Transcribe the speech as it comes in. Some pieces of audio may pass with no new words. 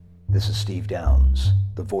this is Steve Downs,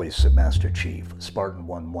 the voice of Master Chief, Spartan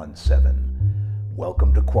 117.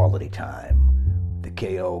 Welcome to Quality Time, the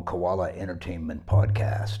KO Koala Entertainment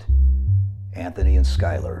Podcast. Anthony and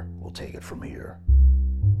Skylar will take it from here.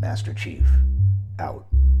 Master Chief, out.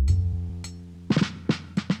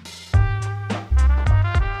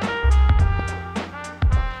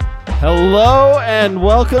 Hello and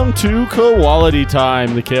welcome to Quality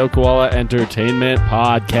Time, the KO Koala Entertainment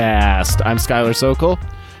Podcast. I'm Skylar Sokol.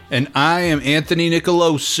 And I am Anthony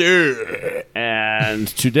Nicolosi. And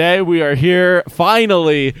today we are here,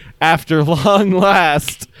 finally, after long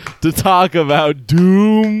last, to talk about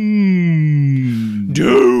Doom.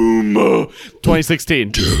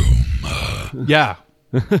 2016. Yeah.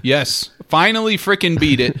 Yes. Finally freaking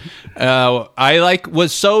beat it.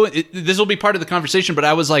 This will be part of the conversation, but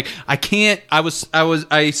I was like,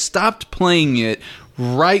 I stopped playing it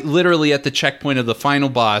right literally at the checkpoint of the final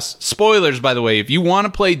boss. Spoilers, by the way. If you want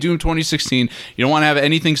to play Doom 2016, you don't want to have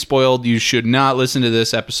anything spoiled, you should not listen to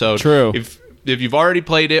this episode. True. If you've already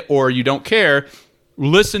played it or you don't care,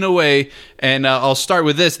 listen away, and I'll start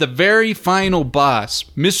with this. The very final boss,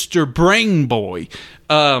 Mr. Brain Boy.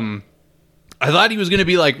 I thought he was going to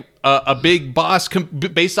be like a big boss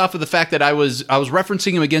based off of the fact that I was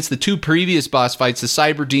referencing him against the two previous boss fights, the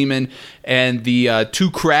Cyber Demon and the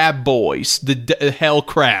two Crab Boys, the Hell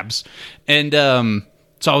Crabs. And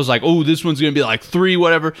so I was like, oh, this one's going to be like 3,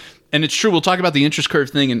 whatever. And it's true. We'll talk about the interest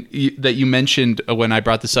curve thing that you mentioned when I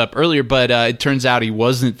brought this up earlier, but it turns out he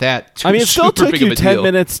wasn't that too. I mean, it still took you 10 deal.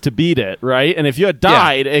 minutes to beat it, right? And if you had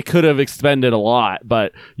died, it could have expended a lot,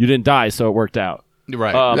 but you didn't die, so it worked out.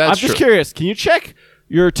 Right. I'm just curious. Can you check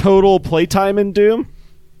your total playtime in Doom?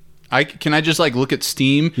 Can I just like look at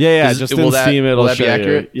Steam? Yeah. Just in Steam, it'll show be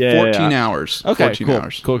accurate? You. Yeah, 14 hours. Okay, 14 cool.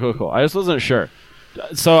 hours. Cool. I just wasn't sure.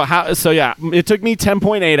 So yeah, it took me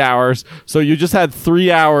 10.8 hours. So you just had 3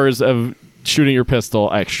 hours of shooting your pistol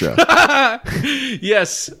extra.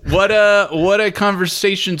 Yes. What a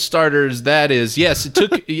conversation starters that is. Yes, it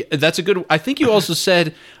took. That's a good. I think you also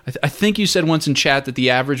said. I think you said once in chat that the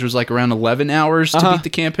average was like around 11 hours to beat the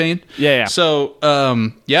campaign. Yeah. So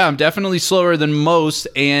I'm definitely slower than most,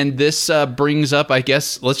 and this brings up. I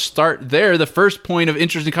guess let's start there. The first point of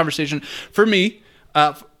interesting conversation for me.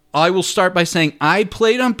 I will start by saying I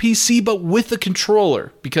played on PC, but with a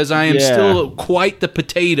controller because I am still quite the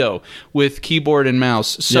potato with keyboard and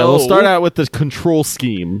mouse. So we'll start out with the control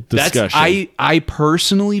scheme discussion. I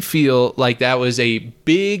personally feel like that was a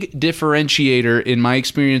big differentiator in my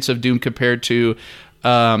experience of Doom compared to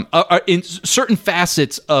in certain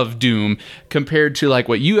facets of Doom compared to like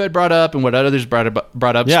what you had brought up and what others brought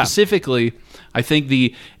up. Yeah. Specifically, I think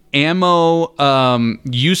the ammo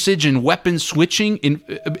usage and weapon switching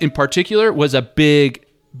in particular was a big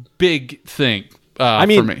thing for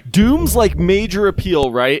me. Doom's like major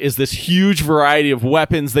appeal, right, is this huge variety of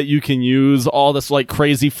weapons that you can use, all this like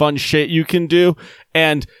crazy fun shit you can do,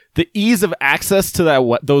 and the ease of access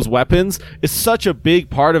to those weapons is such a big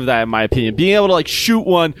part of that, in my opinion. Being able to like shoot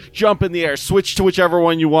one, jump in the air, switch to whichever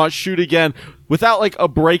one you want, shoot again, without like a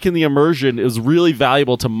break in the immersion is really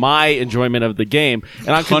valuable to my enjoyment of the game. And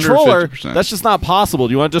on controller, 150%. That's just not possible.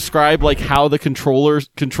 Do you want to describe like how the control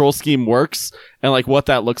scheme works and like what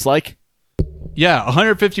that looks like? Yeah,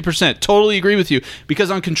 150%. Totally agree with you. Because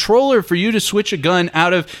on controller, for you to switch a gun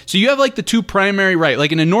out of... So you have like the two primary, right?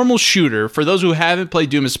 Like in a normal shooter, for those who haven't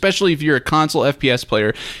played Doom, especially if you're a console FPS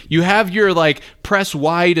player, you have your like press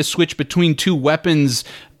Y to switch between two weapons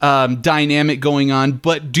dynamic going on.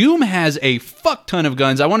 But Doom has a fuck ton of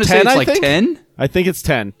guns. I want to say it's like 10? I think it's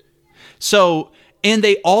 10. So... And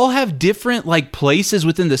they all have different like places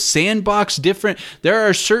within the sandbox. There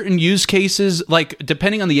are certain use cases, like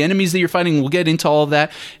depending on the enemies that you're fighting. We'll get into all of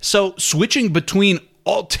that. So switching between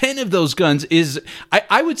all 10 of those guns is,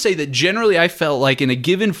 I would say that generally I felt like in a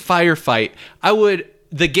given firefight,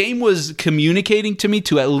 the game was communicating to me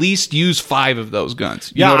to at least use 5 of those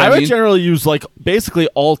guns. You know what I mean? would generally use like basically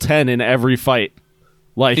all 10 in every fight.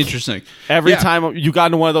 Like interesting. Every time you got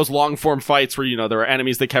into one of those long form fights where, you know, there were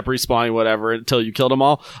enemies that kept respawning, whatever, until you killed them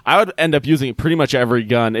all, I would end up using pretty much every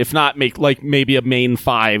gun, if not make like maybe a main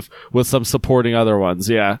 5 with some supporting other ones.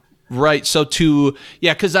 Yeah. Right. So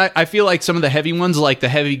because I feel like some of the heavy ones, like the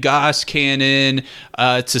heavy Gauss cannon,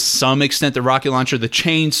 to some extent the rocket launcher, the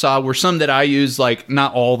chainsaw, were some that I use like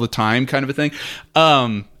not all the time, kind of a thing.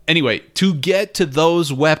 Anyway, to get to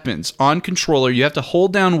those weapons on controller, you have to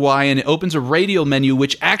hold down Y and it opens a radial menu,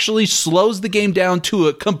 which actually slows the game down to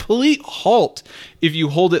a complete halt if you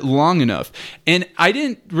hold it long enough. And I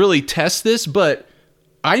didn't really test this, but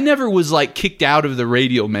I never was like kicked out of the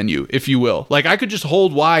radio menu, if you will. Like I could just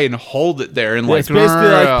hold Y and hold it there, and like it's basically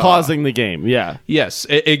like pausing the game. Yeah. Yes,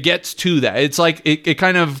 it gets to that. It's like it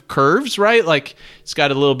kind of curves, right? Like it's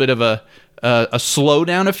got a little bit of a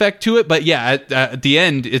slowdown effect to it, but yeah, at the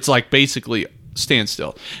end, it's like basically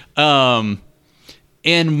standstill. And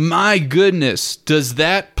my goodness, does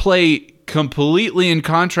that play completely in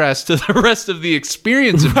contrast to the rest of the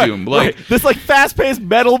experience of Doom? Like this like fast-paced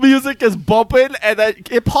metal music is bumping, and then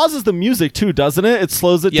it pauses the music too, doesn't it? It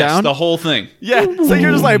slows it down. Yes, the whole thing. Yeah, so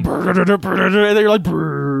you're just like, and then you're like,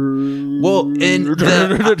 well,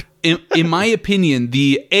 and in my opinion,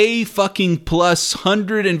 the A fucking plus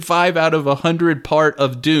 105 out of 100 part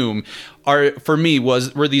of Doom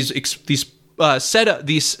were these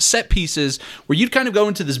set pieces where you'd kind of go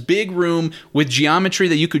into this big room with geometry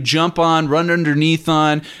that you could jump on, run underneath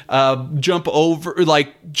on, jump over,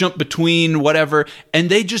 like jump between, whatever,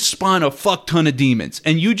 and they just spawn a fuck ton of demons,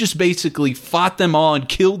 and you just basically fought them all and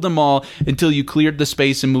killed them all until you cleared the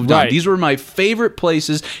space and moved on. These were my favorite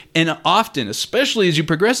places, and often, especially as you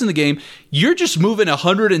progress in the game, you're just moving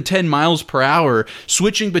 110 miles per hour,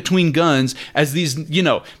 switching between guns as these,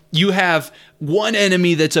 you have one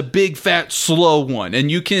enemy that's a big, fat, slow one,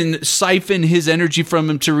 and you can siphon his energy from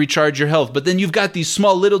him to recharge your health. But then you've got these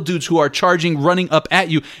small little dudes who are charging, running up at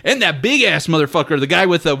you, and that big-ass motherfucker, the guy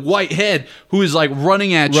with the white head, who is, like,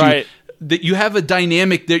 running at you. That you have a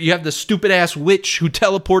dynamic there. You have the stupid-ass witch who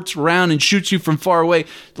teleports around and shoots you from far away.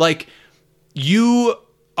 Like, you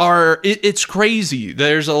are... It's crazy.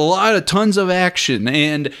 There's tons of action,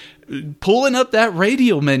 and pulling up that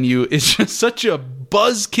radio menu is just such a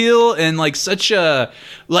buzzkill, and like such a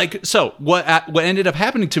so what ended up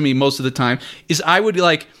happening to me most of the time is I would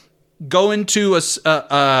like go into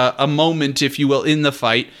a moment, if you will, in the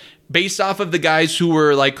fight based off of the guys who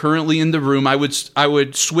were like currently in the room. I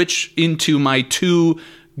would switch into my two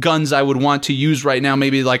guns I would want to use right now,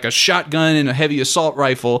 maybe like a shotgun and a heavy assault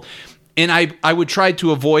rifle, and I would try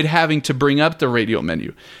to avoid having to bring up the radio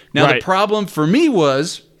menu. Now the problem for me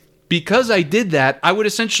was, because I did that, I would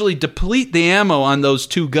essentially deplete the ammo on those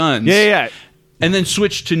two guns. Yeah. And then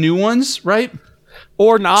switch to new ones, right?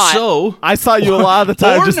 Or not. So I saw you a lot of the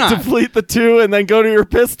time just deplete the two and then go to your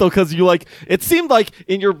pistol, because you like, it seemed like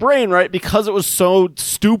in your brain, right, because it was so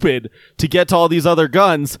stupid to get to all these other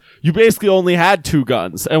guns, you basically only had two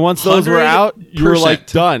guns, and once those were out, you were like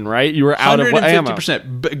done, right? You were out of ammo.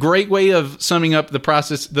 150%. Great way of summing up the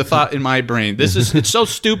process, the thought in my brain. It's so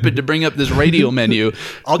stupid to bring up this radio menu.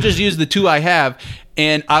 I'll just use the two I have,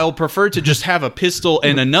 and I'll prefer to just have a pistol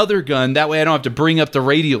and another gun. That way I don't have to bring up the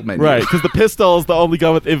radio menu. Right, because the pistol is the only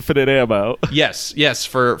gun with infinite ammo. Yes.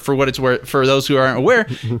 For what it's worth, for those who aren't aware,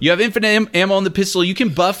 you have infinite ammo on the pistol. You can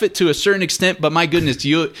buff it to a certain extent, but my goodness,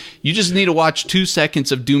 you just need to watch 2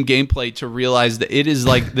 seconds of Doom gameplay to realize that it is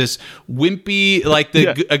like this wimpy, like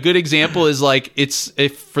a good example is like,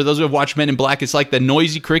 if for those who have watched Men in Black, it's like the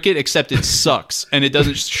noisy cricket, except it sucks and it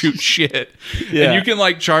doesn't shoot shit. Yeah. And you can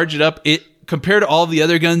like charge it up. Compared to all the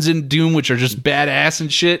other guns in Doom, which are just badass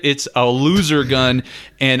and shit, it's a loser gun,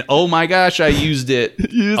 and oh my gosh, I used it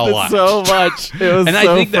a lot. So much. It was and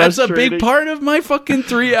I think that's a big part of my fucking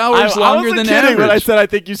 3 hours longer than average. When I said I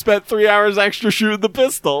think you spent 3 hours extra shooting the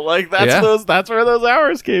pistol, like that's where those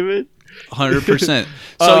hours came in. 100%.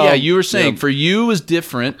 So yeah, you were saying for you was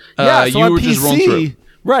different. So you on were PC, just rolling through.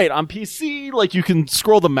 Right, on PC, like you can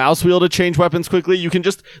scroll the mouse wheel to change weapons quickly. You can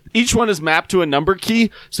just, each one is mapped to a number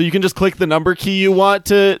key, so you can just click the number key you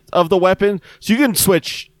want of the weapon. So you can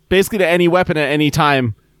switch basically to any weapon at any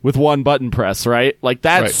time with one button press, right? Like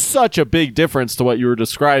that's such a big difference to what you were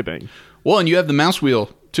describing. Well, and you have the mouse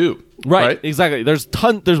wheel too. Right? Exactly. There's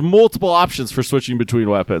multiple options for switching between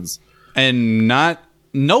weapons. And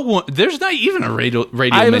there's not even a radio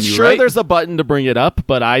menu, I'm sure there's a button to bring it up,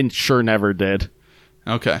 but I sure never did.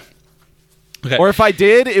 Okay. Or if I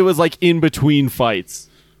did, it was like in between fights.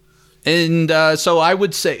 And so I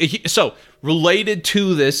would say, related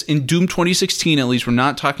to this, in Doom 2016 at least, we're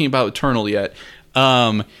not talking about Eternal yet,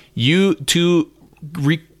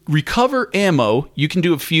 recover ammo, you can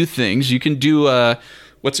do a few things. You can do,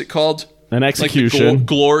 what's it called? An execution. Like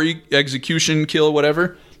glory, execution, kill,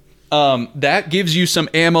 whatever. That gives you some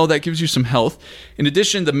ammo, that gives you some health. In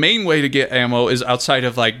addition, the main way to get ammo is outside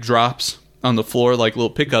of like drops on the floor, like little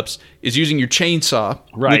pickups, is using your chainsaw,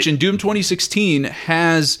 which in Doom 2016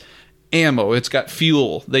 has ammo. It's got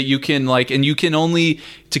fuel that you can and you can only,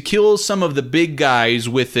 to kill some of the big guys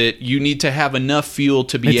with it, you need to have enough fuel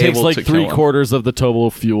to be able to kill them. It takes like 3/4 of the total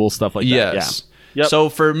fuel, stuff like that. Yes. Yeah. Yep. So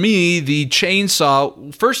for me, the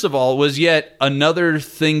chainsaw, first of all, was yet another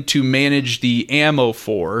thing to manage the ammo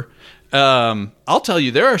for. I'll tell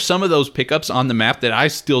you, there are some of those pickups on the map that I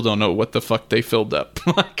still don't know what the fuck they filled up.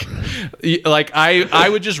 like I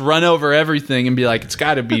would just run over everything and be like, it's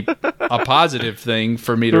got to be a positive thing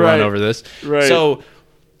for me to run over this. Right. So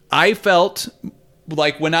I felt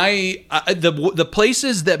like when the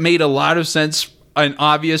places that made a lot of sense and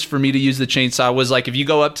obvious for me to use the chainsaw was like if you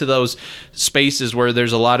go up to those spaces where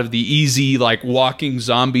there's a lot of the easy like walking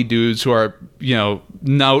zombie dudes who are, you know,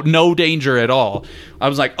 no danger at all. I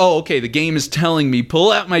was like, oh, okay, the game is telling me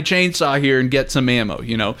pull out my chainsaw here and get some ammo,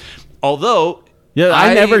 you know. Although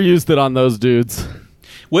I never used it on those dudes.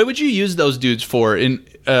 What would you use those dudes for? In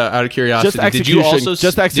out of curiosity, Just execution. Did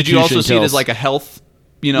you also see it kills. as like a health?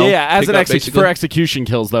 You know, Yeah, as pickup, for execution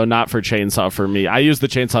kills though, not for chainsaw for me. I used the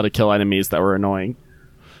chainsaw to kill enemies that were annoying.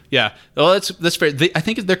 Yeah, well, that's fair. I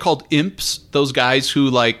think they're called imps. Those guys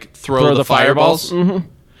who like throw the fireballs. Mm-hmm.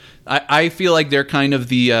 I feel like they're kind of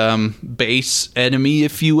the base enemy,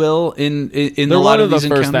 if you will, in They're a lot one of the these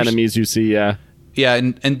first encounters. enemies you see. Yeah. Yeah,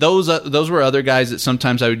 and those were other guys that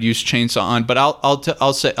sometimes I would use chainsaw on. But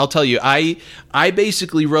I'll tell you, I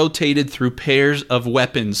basically rotated through pairs of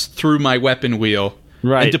weapons through my weapon wheel.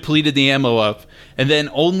 Right. And depleted the ammo up, and then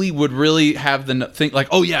only would really have the think like,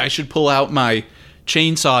 oh yeah, I should pull out my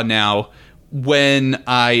chainsaw now when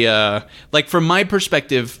I like from my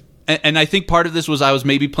perspective, and I think part of this was I was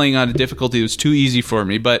maybe playing on a difficulty that was too easy for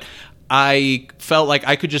me, but I felt like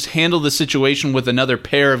I could just handle the situation with another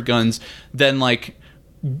pair of guns than like,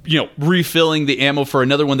 you know, refilling the ammo for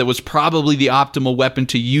another one that was probably the optimal weapon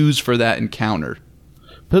to use for that encounter.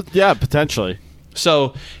 Yeah, potentially.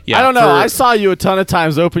 So, yeah. I don't know. I saw you a ton of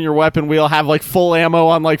times open your weapon wheel, have like full ammo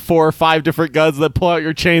on like 4 or 5 different guns, then pull out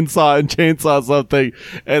your chainsaw and chainsaw something,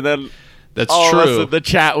 and then that's all true. of a sudden the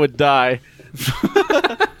chat would die.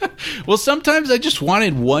 Well, sometimes I just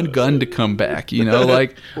wanted one gun to come back, you know,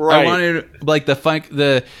 like Right. I wanted like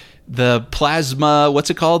the plasma, what's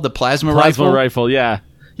it called? The plasma rifle, yeah.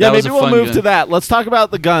 Yeah, That was maybe a we'll fun move gun. to that. Let's talk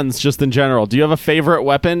about the guns just in general. Do you have a favorite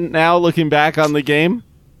weapon now looking back on the game?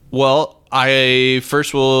 Well, I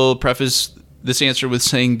first will preface this answer with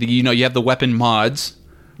saying that, you know, you have the weapon mods.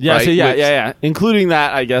 Yeah, right? so yeah. Including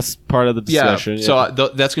that, I guess, part of the Yeah, discussion. so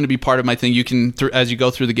that's going to be part of my thing. You can, as you go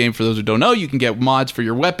through the game, for those who don't know, you can get mods for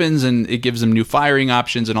your weapons, and it gives them new firing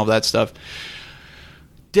options and all that stuff.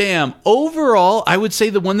 Damn, overall, I would say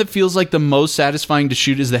the one that feels like the most satisfying to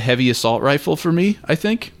shoot is the heavy assault rifle for me, I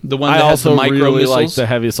think. The one that I has the also micro really missiles. like the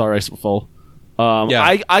heavy assault rifle.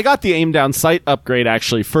 Yeah. I got the aim down sight upgrade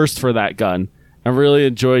actually first for that gun. I really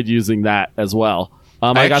enjoyed using that as well.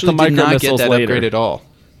 I got the actually did micro not get missiles that later. upgrade at all.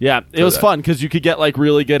 Yeah, it was that. fun because you could get like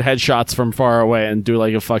really good headshots from far away and do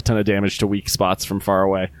like a fuck ton of damage to weak spots from far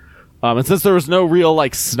away. And since there was no real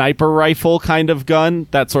like sniper rifle kind of gun,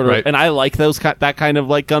 that sort of, Right. and I like that kind of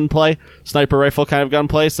like gunplay, sniper rifle kind of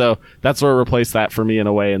gunplay. So that sort of replaced that for me in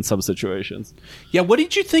a way in some situations. Yeah, what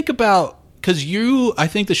did you think about? Because I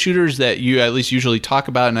think the shooters that you at least usually talk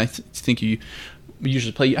about, and I think you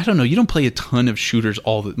usually play. I don't know. You don't play a ton of shooters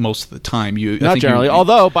most of the time. I Not think generally,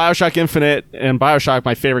 although BioShock Infinite and BioShock,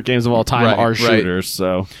 my favorite games of all time, Right, are right. shooters.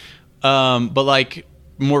 So, but like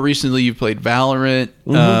more recently, you've played Valorant.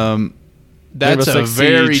 Mm-hmm. That's Rainbow a Six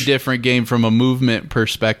very Siege. different game from a movement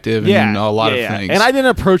perspective yeah, and a lot yeah. of things. And I didn't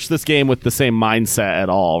approach this game with the same mindset at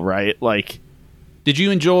all. Right? Like, Did you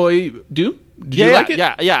enjoy Doom? Did yeah, you like it?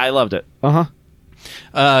 yeah, I loved it.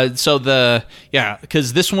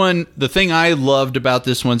 Because this one, the thing I loved about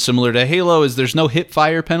this one, similar to Halo, is there's no hip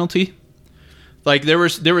fire penalty. Like there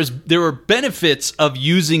were benefits of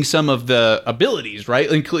using some of the abilities,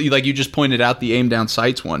 right? Like you just pointed out the aim down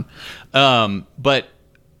sights one, but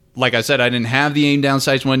like I said, I didn't have the aim down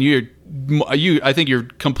sights one. I think you're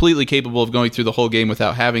completely capable of going through the whole game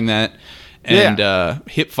without having that, and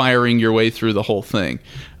hip firing your way through the whole thing.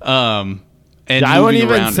 And I wouldn't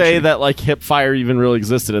moving even around say and that like hip fire even really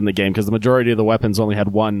existed in the game because the majority of the weapons only had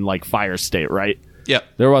one like fire state, right? yeah.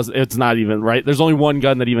 It's not even right. There's only one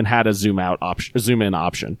gun that even had a zoom in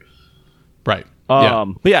option. Right.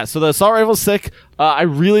 But yeah, so the assault rifle's sick. I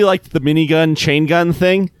really liked the minigun chain gun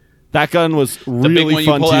thing. That gun was The really big one you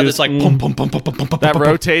fun pull to out, use. it's like pum, pum, pum, pum, pum, pum, pum, that pum,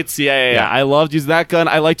 rotates. Yeah. I loved using that gun.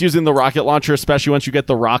 I liked using the rocket launcher, especially once you get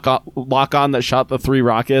the lock on that shot the 3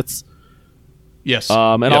 rockets. Yes.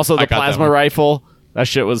 And Yep, also I the got that plasma one. rifle. That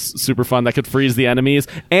shit was super fun. That could freeze the enemies.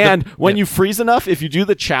 And when you freeze enough, if you do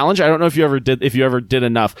the challenge, I don't know if you ever did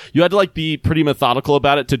enough. You had to like be pretty methodical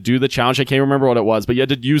about it to do the challenge. I can't remember what it was, but you had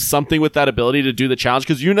to use something with that ability to do the challenge.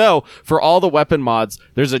 Cause for all the weapon mods,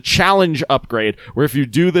 there's a challenge upgrade where if you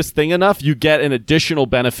do this thing enough, you get an additional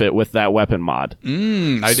benefit with that weapon mod.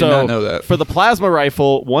 I did not know that. For the plasma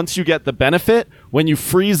rifle, once you get the benefit, when you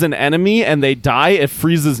freeze an enemy and they die, it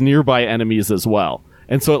freezes nearby enemies as well.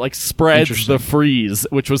 And so it like spreads the freeze,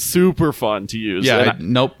 which was super fun to use. Yeah,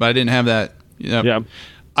 I didn't have that. Yep. Yeah.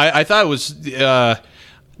 I thought it was,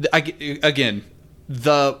 again,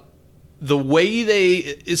 the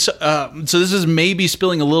way so this is maybe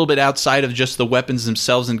spilling a little bit outside of just the weapons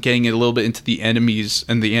themselves and getting it a little bit into the enemies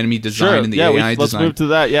and the enemy design and the AI design. Let's move to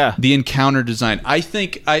that, yeah. The encounter design. I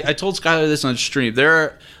think, I told Skylar this on stream,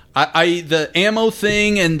 the ammo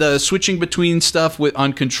thing and the switching between stuff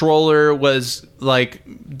on controller was like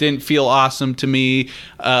didn't feel awesome to me,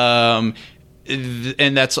 and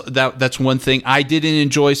that's one thing. I didn't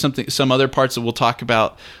enjoy some other parts that we'll talk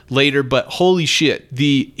about later, but holy shit,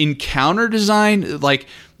 the encounter design, like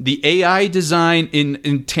the AI design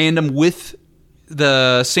in tandem with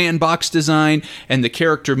the sandbox design and the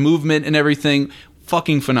character movement and everything,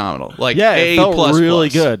 fucking phenomenal. Like, yeah, it felt really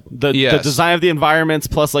good. The Yes. design of the environments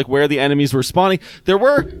plus like where the enemies were spawning.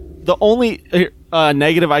 The only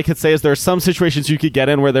negative I could say is there are some situations you could get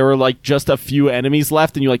in where there were like just a few enemies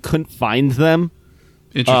left and you like couldn't find them.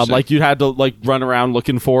 Interesting. Like you had to like run around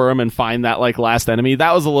looking for them and find that like last enemy.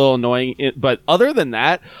 That was a little annoying. But other than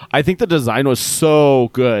that, I think the design was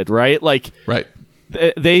so good, right? Like, right.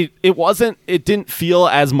 It didn't feel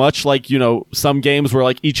as much like, some games where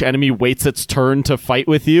like each enemy waits its turn to fight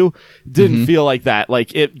with you. Didn't feel like that.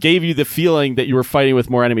 Like it gave you the feeling that you were fighting with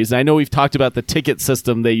more enemies. And I know we've talked about the ticket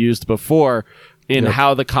system they used before in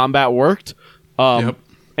how the combat worked. And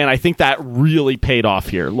I think that really paid off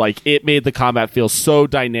here. Like it made the combat feel so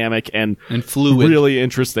dynamic and fluid, really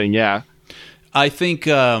interesting. Yeah. I think,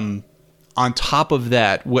 on top of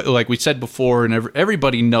that, like we said before, and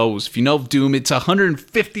everybody knows, if you know Doom, it's a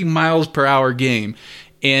 150 miles per hour game.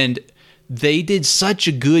 And they did such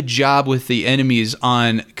a good job with the enemies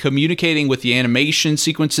on communicating with the animation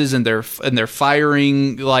sequences and their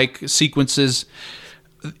firing like sequences.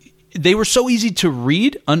 They were so easy to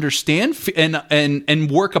read, understand, and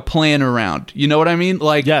work a plan around. You know what I mean?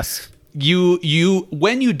 Like, yes. You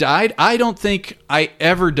when you died, I don't think I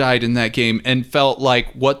ever died in that game and felt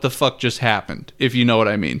like what the fuck just happened, if you know what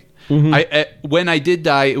I mean. When I did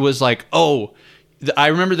die, it was like, I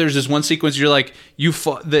remember there's this one sequence you're like you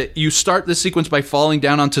start the sequence by falling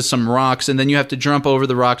down onto some rocks and then you have to jump over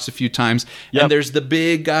the rocks a few times. And there's the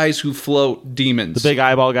big guys who float demons. The big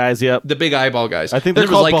eyeball guys, yep. The big eyeball guys. I think they're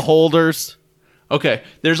called beholders. Okay,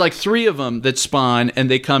 there's like 3 of them that spawn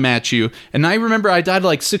and they come at you. And I remember I died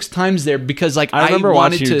like 6 times there because like I remember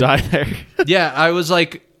wanted watching you die there. Yeah, I was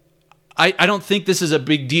like, I don't think this is a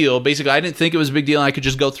big deal. Basically, I didn't think it was a big deal and I could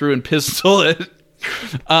just go through and pistol it.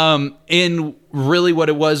 And really what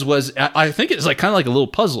it was I think it's like kind of like a little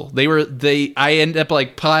puzzle. I ended up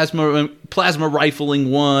like plasma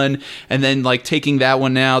rifling one and then like taking that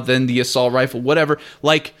one out, then the assault rifle, whatever.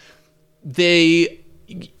 Like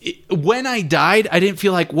when I died, I didn't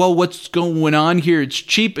feel like, whoa, what's going on here? It's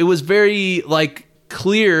cheap. It was very like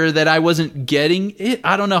clear that I wasn't getting it.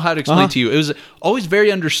 I don't know how to explain to you. It was always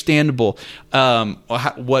very understandable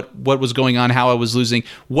what was going on, how I was losing,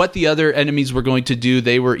 what the other enemies were going to do.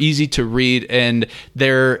 They were easy to read, and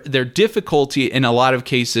their difficulty in a lot of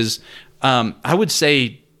cases, I would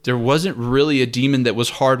say there wasn't really a demon that was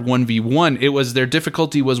hard 1v1. It was their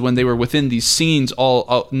difficulty was when they were within these scenes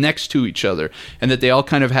all next to each other, and that they all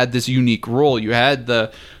kind of had this unique role. You had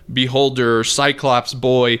the beholder Cyclops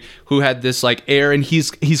boy who had this like air, and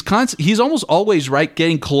he's almost always right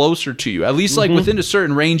getting closer to you. At least like within a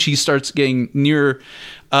certain range, he starts getting near.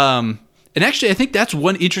 And actually, I think that's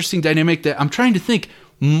one interesting dynamic that I'm trying to think.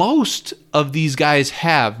 Most of these guys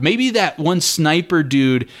have. Maybe that one sniper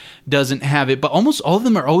dude doesn't have it, but almost all of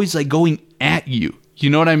them are always like going at you.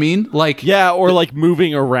 You know what I mean? Like, yeah, or like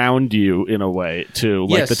moving around you in a way too.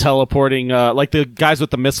 Like the teleporting, like the guys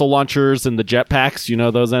with the missile launchers and the jetpacks. You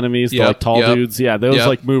know those enemies, the like tall dudes. Yeah, those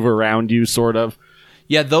like move around you, sort of.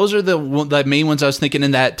 Yeah, those are the main ones I was thinking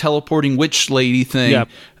in that teleporting witch lady thing. Yep.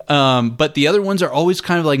 But the other ones are always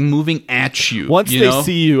kind of like moving at you. Once they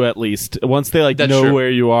see you, at least. Once they like know where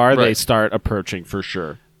you are, they start approaching for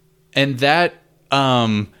sure. And that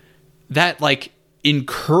like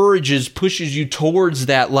pushes you towards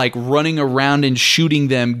that like running around and shooting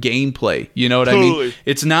them gameplay. You know what I mean?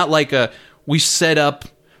 It's not like we set up.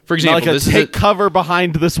 For example, like take cover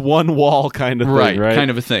behind this one wall kind of thing, right?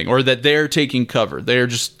 Kind of a thing. Or that they're taking cover. They're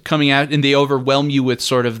just coming out and they overwhelm you with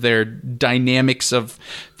sort of their dynamics of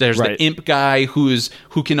there's the imp guy who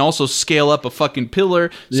can also scale up a fucking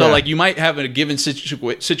pillar. So like you might have a given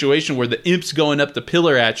situation where the imp's going up the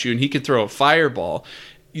pillar at you and he can throw a fireball.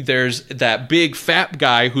 There's that big fat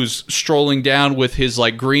guy who's strolling down with his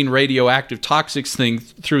like green radioactive toxics thing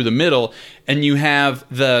through the middle, and you have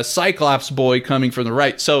the Cyclops boy coming from the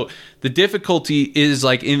right. So the difficulty is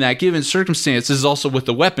like in that given circumstance is also with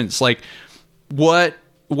the weapons. Like what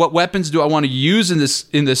weapons do I want to use in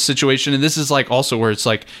this situation? And this is like also where it's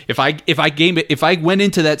like if I went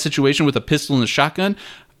into that situation with a pistol and a shotgun,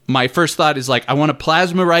 my first thought is like, I want a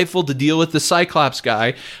plasma rifle to deal with the Cyclops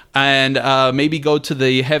guy, and maybe go to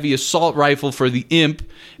the heavy assault rifle for the imp,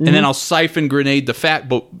 and then I'll siphon grenade the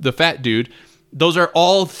fat dude. Those are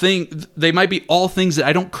all things. They might be all things that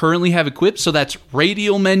I don't currently have equipped. So that's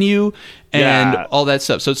radial menu and all that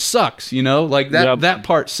stuff. So it sucks, like that. That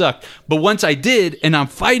part sucked. But once I did, and I'm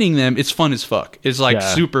fighting them, it's fun as fuck. It's like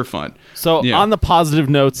super fun. So on the positive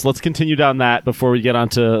notes, let's continue down that before we get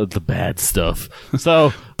onto the bad stuff.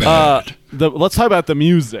 So let's talk about the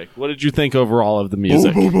music. What did you think overall of the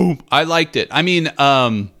music? Boom, boom, boom. I liked it. I mean,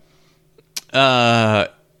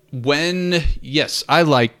 yes, I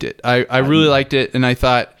liked it. I really liked it, and I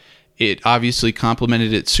thought it obviously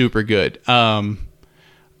complemented it super good.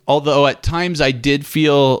 Although at times I did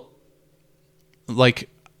feel like,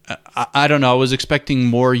 I don't know, I was expecting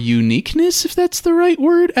more uniqueness, if that's the right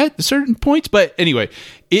word, at certain points. But anyway,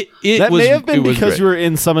 it may have been because you were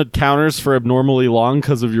in some encounters for abnormally long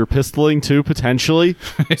because of your pistoling too, potentially.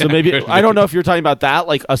 So maybe I don't know if you're talking about that,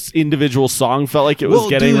 like a individual song felt like it was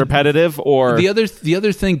getting repetitive, or the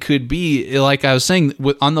other thing could be, like I was saying,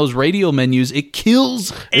 on those radio menus, it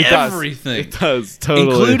kills everything. It does totally,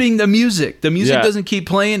 including the music. The music doesn't keep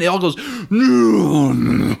playing; it all goes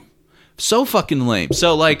no. So fucking lame.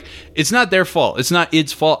 So like, it's not their fault. It's not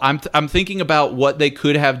its fault. I'm thinking about what they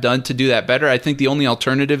could have done to do that better. I think the only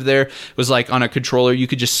alternative there was like on a controller, you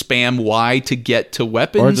could just spam Y to get to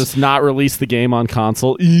weapons, or just not release the game on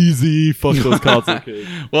console. Easy, fuck those console kids.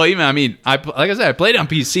 Well, even like I said, I played on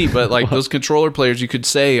PC, but like those controller players, you could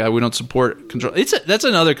say we don't support control. That's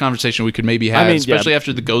another conversation we could maybe have, especially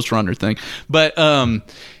after the Ghost Runner thing. But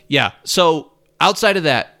so. Outside of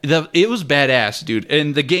that, it was badass, dude.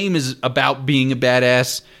 And the game is about being a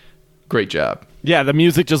badass. Great job. Yeah, the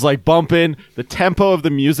music just like bumping. The tempo of the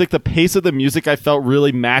music, the pace of the music, I felt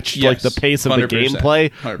really matched like the pace of 100%, the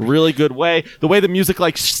gameplay. 100%. Really good way. The way the music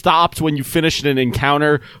like stopped when you finished an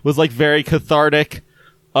encounter was like very cathartic.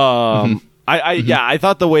 I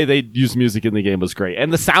thought the way they used music in the game was great,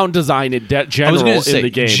 and the sound design in general in the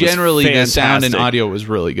game. Generally, the sound and audio was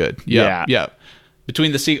really good. Yeah.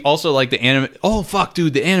 Between also like the anime. Oh fuck,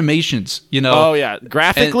 dude, the animations. Oh yeah,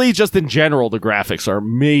 graphically, just in general, the graphics are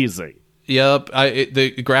amazing. Yep,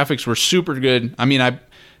 the graphics were super good. I mean,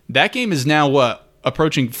 that game is now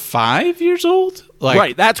approaching 5 years old. Like,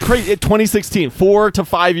 right, that's crazy. 2016, 4 to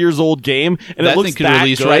 5 years old game, and that it looks thing could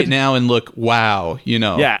release right now and look wow.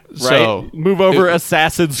 Yeah, right. So move over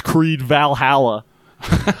Assassin's Creed Valhalla.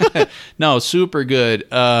 No, super good.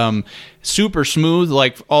 Super smooth.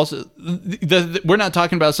 Like also, we're not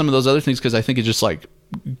talking about some of those other things because I think it just like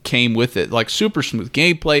came with it. Like super smooth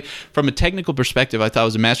gameplay from a technical perspective. I thought it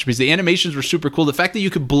was a masterpiece. The animations were super cool. The fact that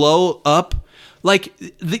you could blow up, like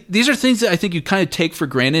these are things that I think you kind of take for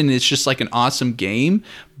granted, and it's just like an awesome game.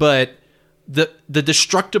 But the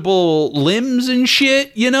destructible limbs and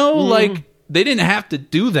shit, like they didn't have to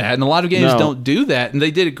do that, and a lot of games don't do that, and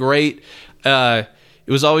they did it great.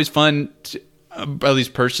 It was always fun, at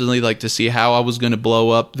least personally, like to see how I was going to blow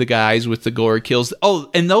up the guys with the gore kills. Oh,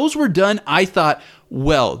 and those were done, I thought,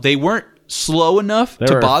 well. They weren't slow enough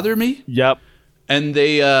to bother me. Yep. And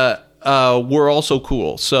they were also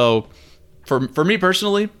cool. So for me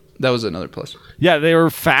personally, that was another plus. Yeah, they were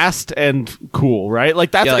fast and cool, right?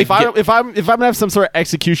 Like that's if I'm gonna have some sort of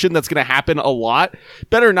execution that's gonna happen a lot, it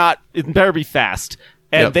better be fast.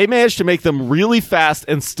 And they managed to make them really fast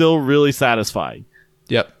and still really satisfying.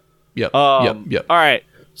 Yep. All right.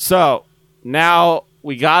 So now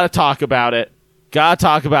we got to talk about it. Got to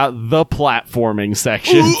talk about the platforming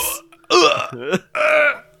sections.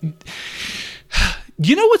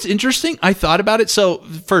 You know what's interesting? I thought about it. So,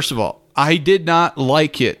 first of all, I did not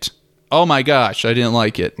like it oh my gosh, I didn't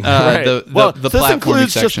like it. Right. The this platforming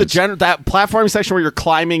includes just the sections. that platforming section where you're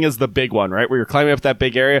climbing is the big one, right? Where you're climbing up that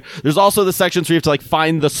big area. There's also the sections where you have to like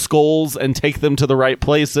find the skulls and take them to the right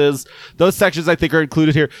places. Those sections I think are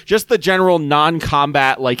included here. Just the general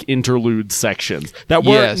non-combat like interlude sections that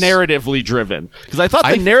weren't Yes. narratively driven. Because I thought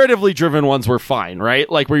the narratively driven ones were fine, right?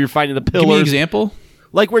 Like where you're finding the pillars. Give me an example.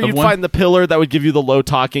 Like where of you'd one? find the pillar that would give you the low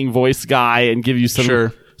talking voice guy and give you some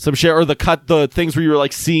Sure. some shit, or the things where you were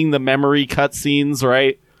like seeing the memory cutscenes,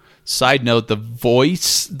 right? Side note, the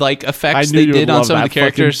voice like I effects knew they you did would on love some of the that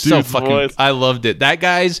characters, fucking so dude's fucking voice. I loved it. That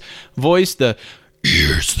guy's voice, the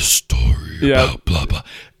here's the story Yeah. about blah blah.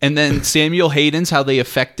 And then Samuel Hayden's how they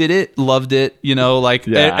affected it, loved it, like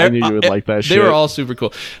Yeah, I knew you would like that They shit. were all super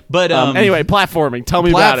cool. But Anyway, platforming. Tell me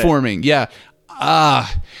about it. platforming, yeah.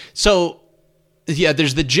 So yeah,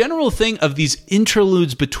 there's the general thing of these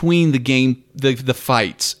interludes between the game, the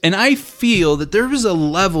fights. And I feel that there was a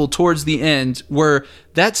level towards the end where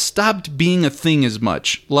that stopped being a thing as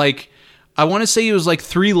much. Like, I want to say it was like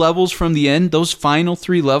 3 levels from the end. Those final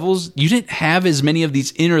 3 levels, you didn't have as many of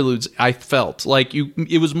these interludes, I felt. Like,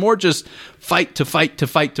 it was more just fight to fight to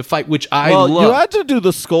fight to fight, which I Well, love. you had to do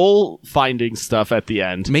the skull finding stuff at the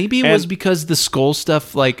end. Maybe it And was because the skull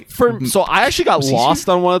stuff, like... so I actually got lost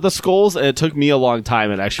on one of the skulls, and it took me a long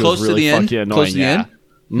time. It actually Close was to really the end? fucking annoying. Close to the yeah.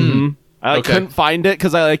 end? I Okay. couldn't find it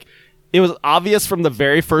because it was obvious from the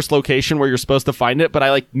very first location where you're supposed to find it, but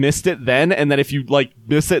I missed it then, and then if you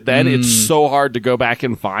miss it then, it's so hard to go back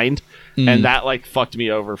and find, and that fucked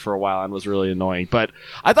me over for a while and was really annoying. But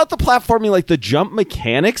I thought the platforming, the jump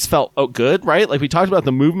mechanics felt good, right? Like we talked about,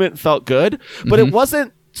 the movement felt good, but it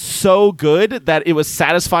wasn't so good that it was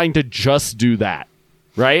satisfying to just do that,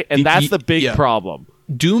 right? And that's the big yeah. problem.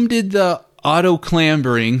 Doom did the auto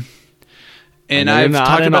clambering, and I know you're I've not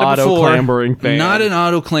talked an about it before. auto-clambering fan. Not an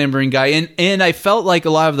auto clambering guy, and I felt like a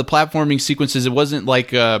lot of the platforming sequences, it wasn't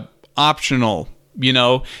optional.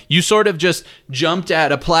 You sort of just jumped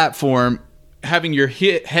at a platform, having your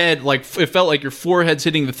head it felt like your forehead's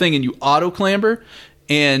hitting the thing, and you auto clamber.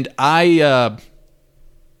 And I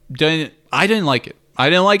didn't like it. I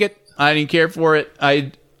didn't like it. I didn't care for it.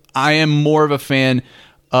 I am more of a fan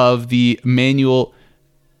of the manual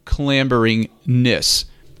clamberingness.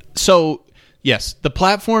 So yes, the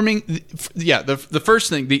platforming, the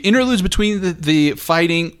first thing, the interludes between the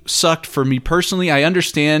fighting sucked for me personally. I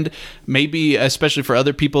understand, maybe especially for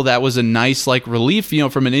other people, that was a nice relief.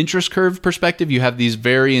 From an interest curve perspective, you have these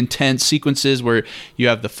very intense sequences where you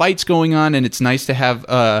have the fights going on, and it's nice to have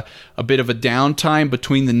a bit of a downtime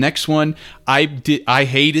between the next one. I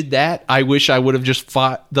hated that. I wish I would have just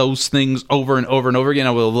fought those things over and over and over again.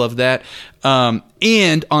 I would have loved that.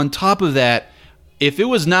 And on top of that, if it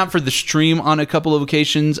was not for the stream on a couple of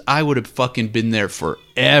occasions, I would have fucking been there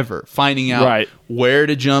forever, finding out where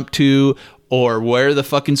to jump to or where the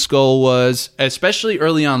fucking skull was, especially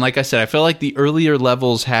early on. Like I said, I felt like the earlier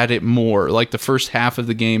levels had it more. Like the first half of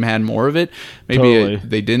the game had more of it. Maybe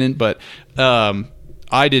they didn't, but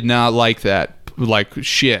I did not like that.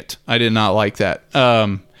 Shit. I did not like that.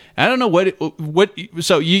 I don't know what.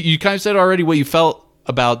 So you kind of said already what you felt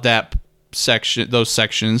about that section, those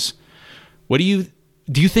sections. What do you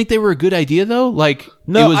think they were a good idea though?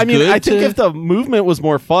 No, it was I mean, good I think if the movement was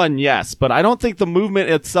more fun, yes, but I don't think the movement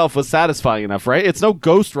itself was satisfying enough, right? It's no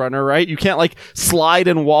Ghost Runner, right? You can't slide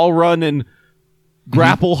and wall run and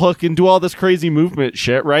grapple hook and do all this crazy movement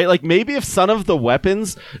shit, right? Maybe if some of the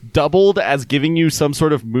weapons doubled as giving you some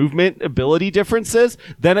sort of movement ability differences,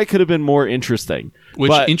 then it could have been more interesting.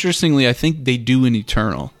 Which, interestingly, I think they do in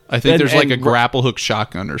Eternal. I think there's a grapple hook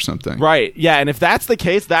shotgun or something. Right, yeah, and if that's the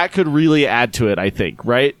case, that could really add to it, I think,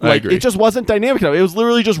 right? I agree. It just wasn't dynamic enough. It was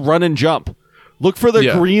literally just run and jump. Look for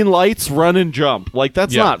the green lights, run and jump.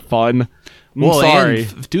 That's not fun. I'm sorry.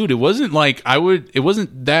 And, dude, it wasn't it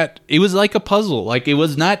wasn't that, it was like a puzzle. It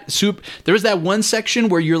was not super. There was that one section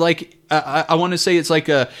where you're I want to say it's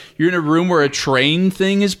you're in a room where a train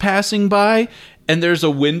thing is passing by, and there's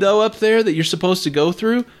a window up there that you're supposed to go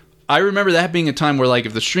through. I remember that being a time where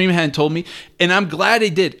if the stream hadn't told me, and I'm glad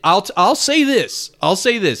it did. I'll say this.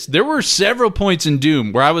 There were several points in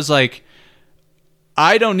Doom where I was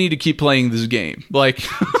I don't need to keep playing this game.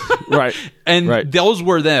 Right. And those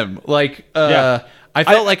were them. I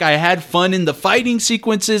felt like I had fun in the fighting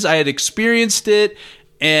sequences. I had experienced it.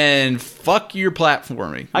 And fuck your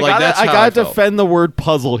platforming. I gotta defend the word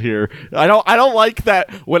puzzle here. I don't like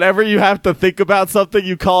that whenever you have to think about something,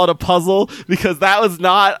 you call it a puzzle, because that was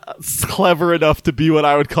not clever enough to be what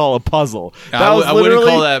I would call a puzzle. I wouldn't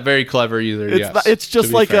call that very clever either. It's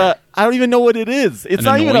just I don't even know what it is. It's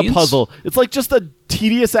not even a puzzle. It's just a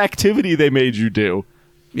tedious activity they made you do.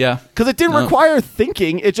 Yeah. Because it didn't require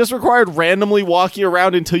thinking; it just required randomly walking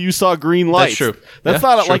around until you saw green lights. That's true. That's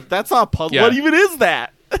not like that's not a puzzle. Yeah. What even is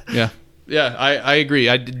that? Yeah. I agree.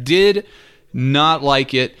 I did not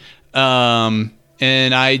like it, and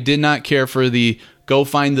I did not care for the go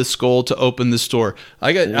find the skull to open the store.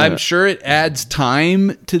 I'm sure it adds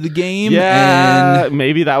time to the game. Yeah, and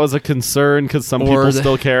maybe that was a concern because some people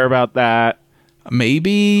still care about that.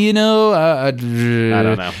 Maybe, I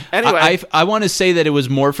don't know. Anyway, I want to say that it was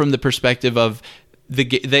more from the perspective of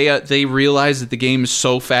they realized that the game is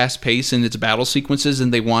so fast paced in its battle sequences,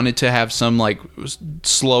 and they wanted to have some like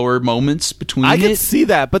slower moments between. I could see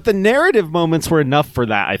that, but the narrative moments were enough for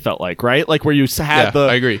that. I felt like like where you had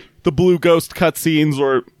I agree. The blue ghost cutscenes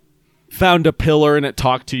or found a pillar and it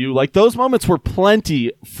talked to you. Like those moments were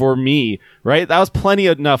plenty for me, right? That was plenty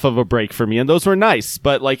enough of a break for me, and those were nice.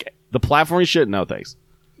 But like the platforming shit, no thanks.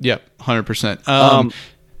 Yep, 100%.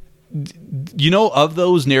 Of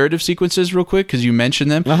those narrative sequences, real quick, because you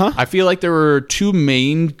mentioned them, I feel like there were two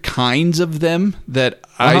main kinds of them that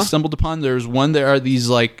I stumbled upon. There's one, there are these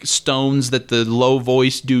like stones that the low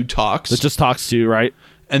voice dude talks. It just talks to you, right?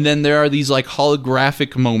 And then there are these like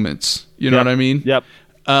holographic moments. You know what I mean? Yep.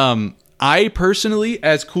 I personally,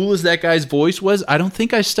 as cool as that guy's voice was, I don't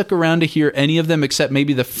think I stuck around to hear any of them except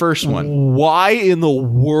maybe the first one. Why in the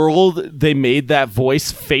world they made that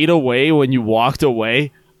voice fade away when you walked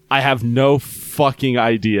away? I have no fucking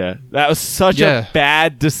idea. That was such a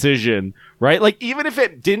bad decision, right? Like, even if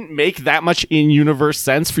it didn't make that much in-universe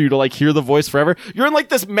sense for you to, like, hear the voice forever, you're in, like,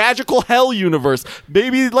 this magical hell universe.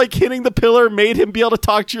 Maybe, like, hitting the pillar made him be able to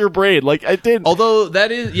talk to your brain. Like, I didn't. Although,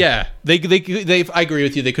 that is, they I agree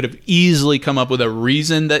with you. They could have easily come up with a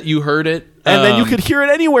reason that you heard it. And then you could hear it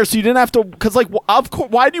anywhere, so you didn't have to, because, like, of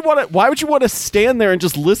course, why would you want to stand there and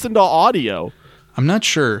just listen to audio? I'm not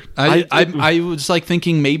sure. I was like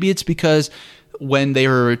thinking maybe it's because when they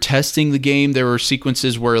were testing the game, there were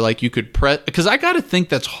sequences where like you could press, because I got to think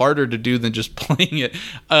that's harder to do than just playing it.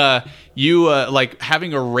 Like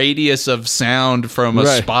having a radius of sound from a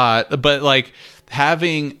spot, but like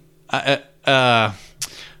having it.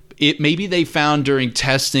 Maybe they found during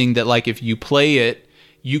testing that like if you play it,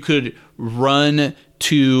 you could run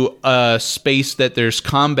to a space that there's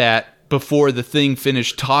combat before the thing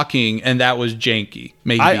finished talking, and that was janky.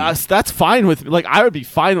 Maybe that's fine with, like, I would be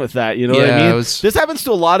fine with that. You know what I mean? This happens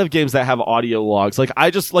to a lot of games that have audio logs.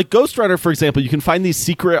 Like Ghost Runner, for example. You can find these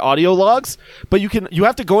secret audio logs, but you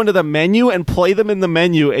have to go into the menu and play them in the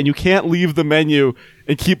menu, and you can't leave the menu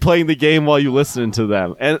and keep playing the game while you listen to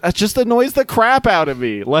them, and that just annoys the crap out of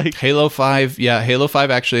me. Like Halo 5, Halo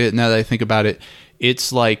 5. Actually, now that I think about it,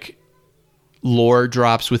 it's like lore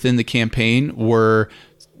drops within the campaign were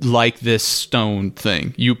like this stone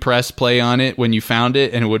thing. You press play on it when you found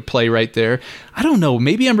it, and it would play right there. I don't know.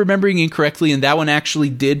 Maybe I'm remembering incorrectly, and that one actually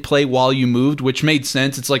did play while you moved, which made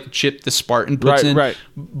sense. It's like a chip the Spartan puts in. Right.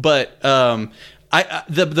 But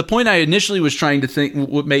the point I initially was trying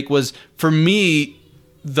to make was, for me,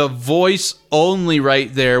 the voice only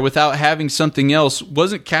right there without having something else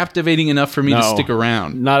wasn't captivating enough for me to stick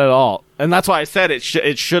around. Not at all. And that's why I said it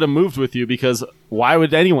should have moved with you, because why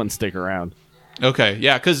would anyone stick around? Okay,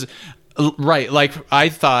 yeah, because, like, I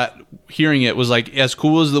thought hearing it was, like, as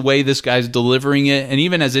cool as the way this guy's delivering it, and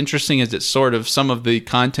even as interesting as it sort of, some of the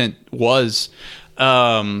content was,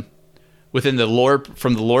 within the lore,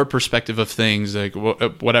 from the lore perspective of things, like,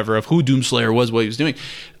 whatever, of who Doomslayer was, what he was doing,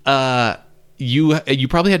 you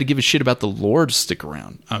probably had to give a shit about the lore to stick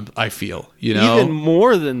around, I feel, you know? Even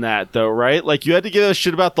more than that, though, right? Like, you had to give a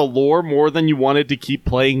shit about the lore more than you wanted to keep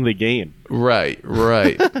playing the game. Right.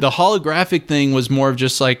 The holographic thing was more of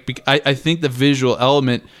just like, I think the visual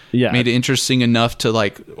element made it interesting enough to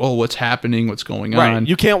like, oh, what's happening, what's going on.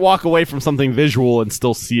 You can't walk away from something visual and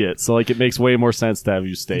still see it, so like it makes way more sense to have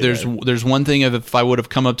you stay there. There's one thing of if I would have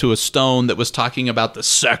come up to a stone that was talking about the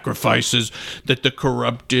sacrifices that the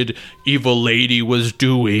corrupted evil lady was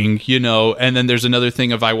doing, you know, and then there's another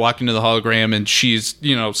thing if I walk into the hologram and she's,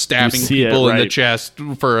 you know, stabbing people in the chest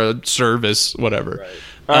for a service, whatever.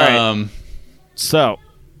 All right. So,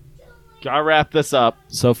 gotta wrap this up.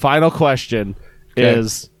 So, final question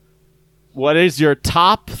is, what is your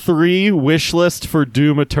top 3 wish list for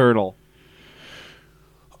Doom Eternal?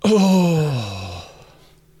 Oh,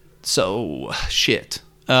 so shit.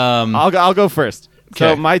 I'll go first.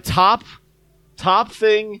 So, my top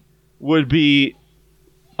thing would be,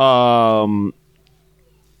 I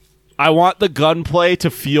want the gunplay to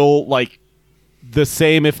feel like the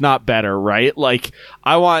same, if not better, right? Like,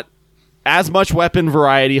 I want as much weapon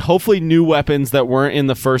variety, hopefully new weapons that weren't in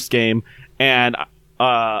the first game, and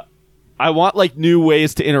I want like new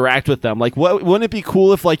ways to interact with them. Like, wouldn't it be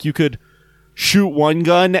cool if like you could shoot one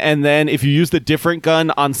gun, and then if you used a different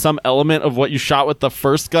gun on some element of what you shot with the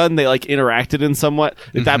first gun, they like interacted in somewhat.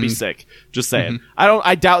 That'd be sick. Just saying.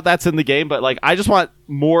 I doubt that's in the game, but like I just want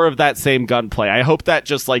more of that same gunplay. I hope that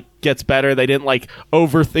just like gets better. They didn't like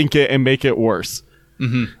overthink it and make it worse.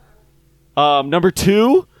 Number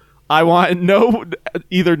 2, I want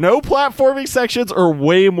either no platforming sections or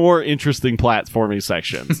way more interesting platforming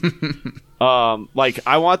sections. Like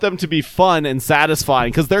I want them to be fun and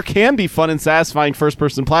satisfying, because there can be fun and satisfying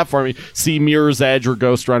first-person platforming. See Mirror's Edge or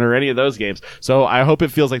Ghost Runner, any of those games. So I hope it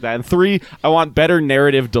feels like that. And 3, I want better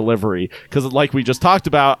narrative delivery, because like we just talked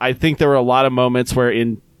about, I think there were a lot of moments where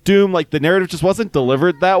in Doom, like the narrative just wasn't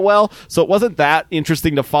delivered that well, so it wasn't that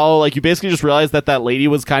interesting to follow. Like you basically just realized that lady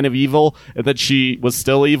was kind of evil and that she was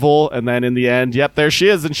still evil, and then in the end, yep, there she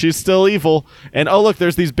is and she's still evil. And oh look,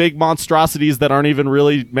 there's these big monstrosities that aren't even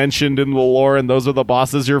really mentioned in the lore, and those are the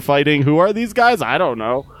bosses you're fighting. Who are these guys? I don't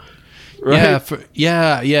know. Right?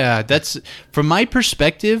 Yeah. That's from my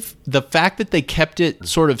perspective. The fact that they kept it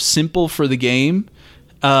sort of simple for the game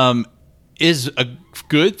is a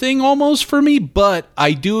good thing almost for me, but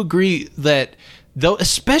I do agree that though,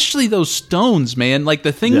 especially those stones, man, like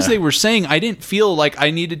the things they were saying, I didn't feel like I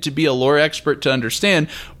needed to be a lore expert to understand,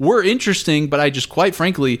 were interesting, but I just, quite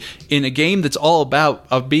frankly, in a game that's all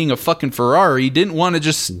about being a fucking Ferrari, didn't want to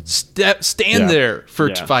just stand there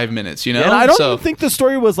for 5 minutes, you know? And I don't even think the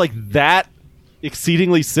story was like that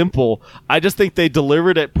exceedingly simple. I just think they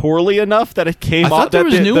delivered it poorly enough that it came off that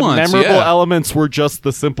the memorable elements were just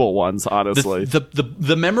the simple ones, honestly.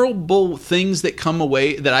 The memorable things that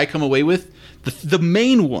I come away with, the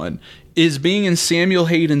main one is being in Samuel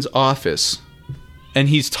Hayden's office and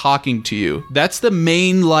he's talking to you. That's the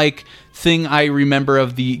main like thing I remember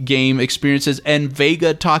of the game experiences, and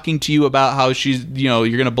Vega talking to you about how she's,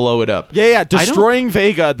 you're gonna blow it up. Yeah, destroying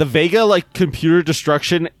Vega. The Vega like computer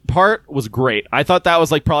destruction part was great. I thought that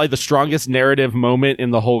was like probably the strongest narrative moment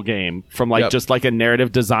in the whole game, from like just like a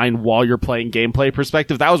narrative design while you're playing gameplay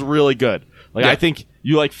perspective. That was really good. Like I think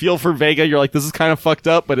you like feel for Vega. You're like, this is kind of fucked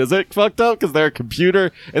up, but is it fucked up because they're a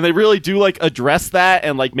computer? And they really do like address that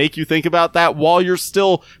and like make you think about that while you're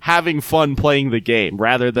still having fun playing the game,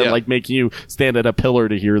 rather than like making you stand at a pillar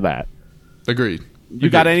to hear that. Agreed. You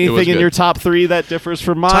got anything in your top 3 that differs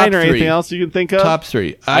from mine, or anything else you can think of? Top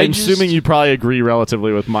 3. I'm assuming you probably agree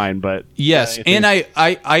relatively with mine, but yes. And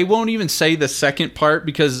I won't even say the second part,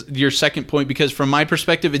 because your second point, because from my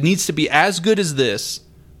perspective, it needs to be as good as this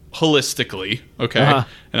holistically. Okay.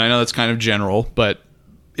 And I know that's kind of general, but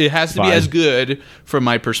it has to be as good from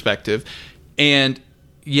my perspective. And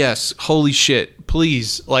yes, holy shit,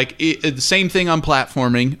 please, like the same thing on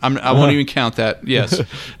platforming. I won't even count that. Yes.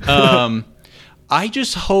 I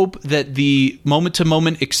just hope that the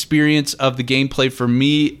moment-to-moment experience of the gameplay for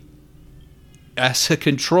me as a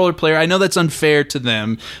controller player, I know that's unfair to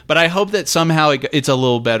them, but I hope that somehow it's a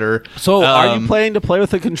little better. So are you planning to play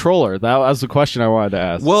with a controller? That was the question I wanted to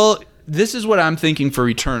ask. Well, this is what I'm thinking for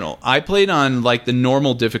Eternal. I played on like the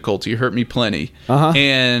normal difficulty, Hurt Me Plenty,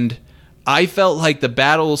 and I felt like the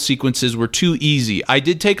battle sequences were too easy. I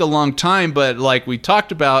did take a long time, but like we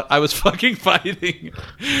talked about, I was fucking fighting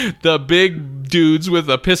the big dudes with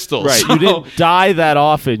a pistol. Right, so, you didn't die that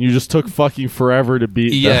often. You just took fucking forever to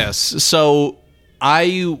beat them. Yes, so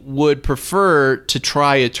I would prefer to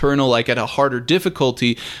try Eternal like at a harder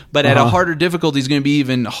difficulty, but at a harder difficulty is going to be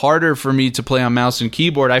even harder for me to play on mouse and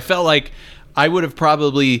keyboard. I felt like I would have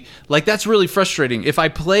probably, like, that's really frustrating. If I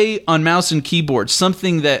play on mouse and keyboard,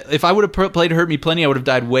 something that, if I would have played Hurt Me Plenty, I would have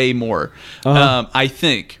died way more. I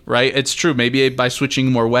think, right? It's true. Maybe by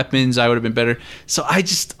switching more weapons, I would have been better. So I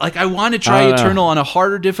just, like, I want to try Eternal on a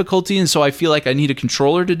harder difficulty, and so I feel like I need a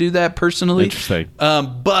controller to do that personally. Interesting.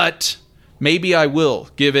 But maybe I will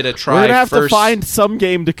give it a try. We're going to have first. to find some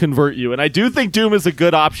game to convert you. And I do think Doom is a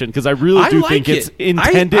good option, because I really do think it's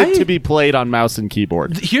intended to be played on mouse and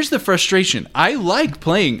keyboard. Here's the frustration. I like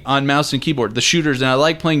playing on mouse and keyboard, the shooters, and I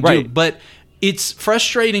like playing Doom. But it's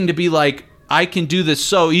frustrating to be like, I can do this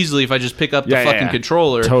so easily if I just pick up the fucking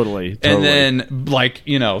controller. Totally. And then, like,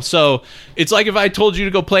 so it's like if I told you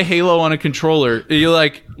to go play Halo on a controller, you're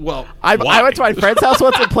like, well, I went to my friend's house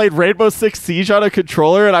once and played Rainbow Six Siege on a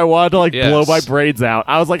controller, and I wanted to, like, blow my brains out.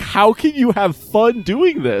 I was like, how can you have fun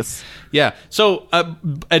doing this? Yeah. So,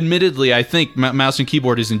 admittedly, I think mouse and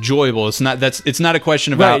keyboard is enjoyable. It's not a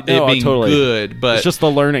question about it being good, but it's just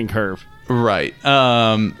the learning curve. Right.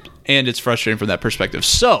 And it's frustrating from that perspective.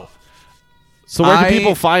 So where can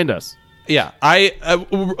people find us? Yeah,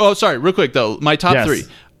 sorry, real quick though. My top 3.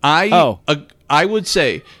 I would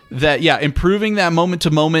say that improving that moment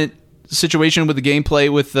to moment situation with the gameplay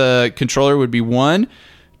with the controller would be 1.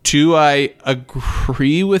 2, I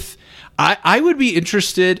agree with. I would be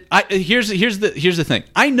interested. Here's the thing.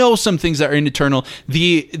 I know some things that are in Eternal.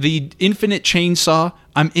 The Infinite Chainsaw,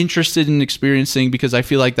 I'm interested in experiencing because I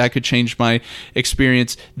feel like that could change my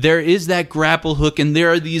experience. There is that grapple hook, and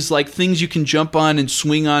there are these like things you can jump on and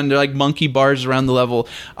swing on. They're like monkey bars around the level.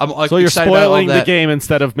 So you're spoiling the game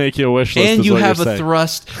instead of making a wish list. And you have a saying.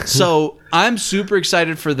 thrust. So I'm super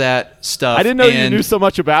excited for that stuff. I didn't know you knew so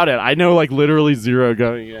much about it. I know like literally zero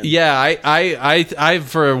going in. Yeah, I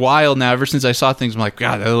for a while now, ever since I saw things, I'm like,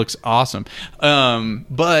 God, that looks awesome.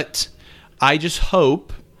 But I just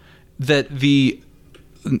hope that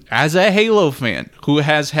as a Halo fan who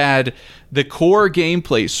has had the core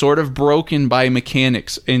gameplay sort of broken by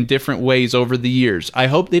mechanics in different ways over the years, I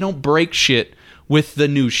hope they don't break shit with the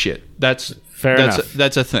new shit. That's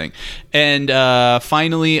a thing. And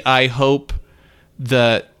finally, I hope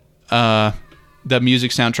that the music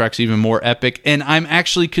soundtrack's even more epic. And I'm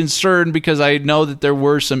actually concerned because I know that there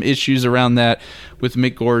were some issues around that with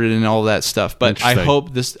Mick Gordon and all that stuff. But I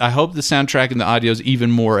hope the soundtrack and the audio is even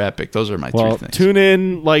more epic. Those are my three things. Tune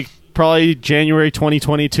in like probably January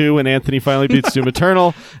 2022 when Anthony finally beats Doom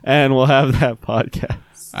Eternal, and we'll have that podcast.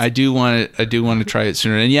 I do want to try it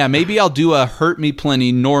sooner. And yeah, maybe I'll do a Hurt Me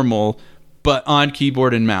Plenty normal, but on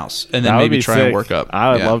keyboard and mouse, and then maybe try and work up.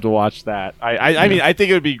 I would love to watch that. I mean, I think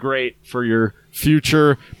it would be great for your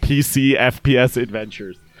future PC FPS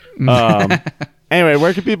adventures. Anyway,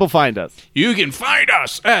 where can people find us? You can find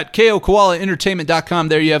us at kokoalaentertainment.com.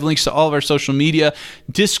 There you have links to all of our social media.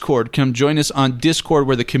 Discord. Come join us on Discord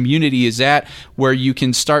where the community is at, where you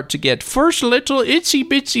can start to get first little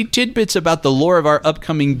itsy-bitsy tidbits about the lore of our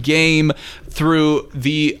upcoming game through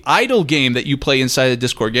the idle game that you play inside the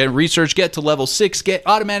Discord. Get research, get to level 6, get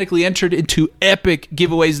automatically entered into epic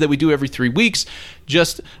giveaways that we do every 3 weeks.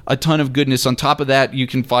 Just a ton of goodness. On top of that, you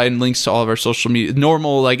can find links to all of our social media,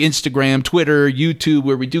 normal like Instagram, Twitter, YouTube,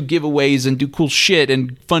 where we do giveaways and do cool shit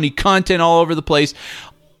and funny content all over the place.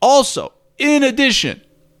 Also, in addition,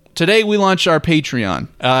 today we launched our Patreon.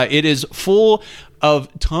 It is full of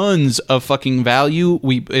tons of fucking value.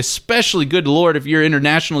 We especially, good Lord, if you're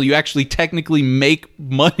international, you actually technically make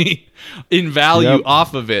money in value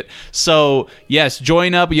off of it. So yes,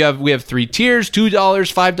 join up. We have 3 tiers: $2,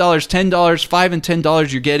 $5, $10, $5 and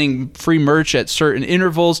 $10. You're getting free merch at certain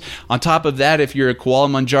intervals. On top of that, if you're a Koala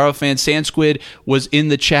Manjaro fan, Sandsquid was in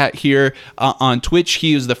the chat here on Twitch.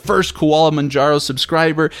 He is the first Koala Manjaro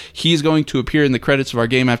subscriber. He's going to appear in the credits of our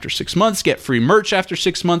game after 6 months, get free merch after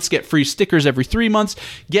 6 months, get free stickers every 3 months,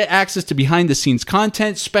 get access to behind the scenes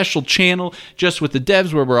content, special channel just with the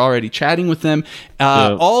devs where we're already chatting with them,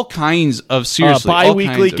 all kinds of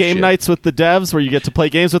bi-weekly game nights with the devs where you get to play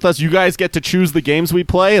games with us. You guys get to choose the games we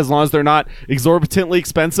play. As long as they're not exorbitantly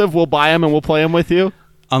expensive, we'll buy them and we'll play them with you.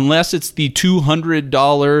 Unless it's the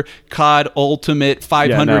 $200 COD Ultimate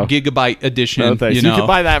 500 gigabyte edition. No, thanks. You can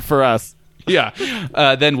buy that for us. Yeah,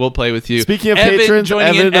 then we'll play with you. Speaking of patrons,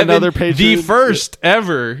 Evan, another patron, the first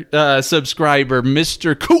ever subscriber,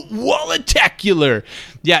 Mr. Koala-tacular.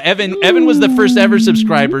 Yeah, Evan was the first ever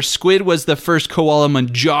subscriber. Squid was the first Koala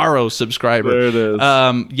Manjaro subscriber. There it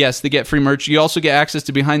is. Yes, they get free merch. You also get access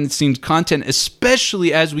to behind-the-scenes content,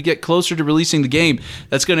 especially as we get closer to releasing the game.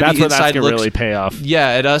 That's going to be inside looks. Really pay off. Yeah,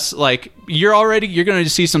 at us, like you're going to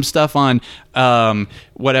see some stuff on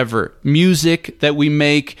whatever music that we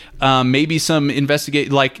make, maybe some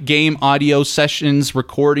game audio sessions,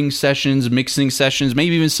 recording sessions, mixing sessions,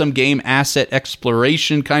 maybe even some game asset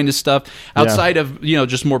exploration kind of stuff outside of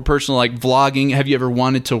just more personal like vlogging. Have you ever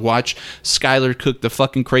wanted to watch Skylar cook the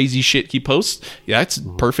fucking crazy shit he posts? Yeah, it's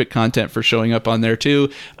perfect content for showing up on there too.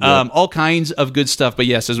 All kinds of good stuff. But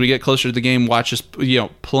yes, as we get closer to the game, watch us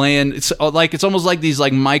plan. It's almost like these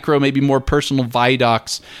like micro, maybe more personal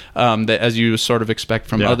Vidocs that as you sort of expect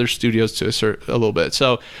from other studios to assert a little bit.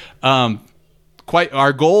 So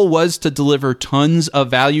our goal was to deliver tons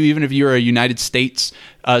of value. Even if you're a United States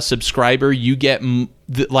subscriber, you get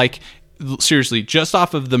seriously, just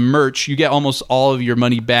off of the merch, you get almost all of your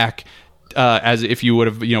money back as if you would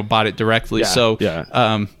have bought it directly.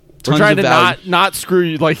 We're trying to not screw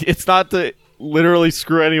you. Like, it's not to literally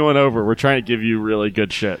screw anyone over. We're trying to give you really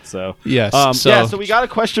good shit. So yes. So we got a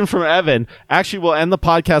question from Evan. Actually, we'll end the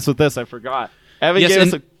podcast with this. I forgot. Evan gave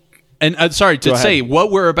us a. And sorry to say, what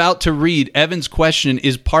we're about to read, Evan's question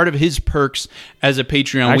is part of his perks as a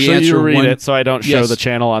Patreon. Actually, you read it so I don't show the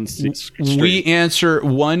channel on stream. We answer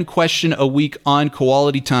one question a week on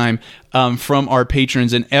Quality Time from our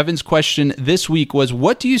patrons. And Evan's question this week was,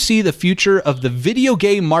 what do you see the future of the video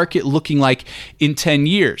game market looking like in 10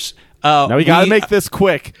 years? Now we got to make this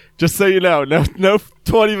quick, just so you know. No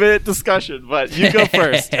 20-minute discussion, but you go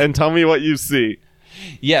first and tell me what you see.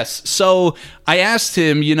 Yes. So I asked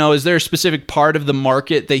him, is there a specific part of the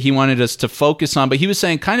market that he wanted us to focus on? But he was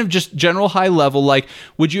saying kind of just general high level, like,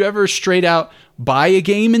 would you ever straight out buy a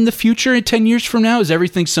game in the future in 10 years from now? Is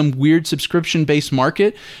everything some weird subscription-based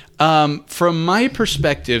market? From my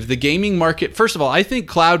perspective, the gaming market, first of all, I think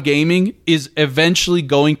cloud gaming is eventually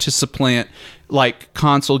going to supplant like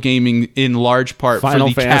console gaming in large part Final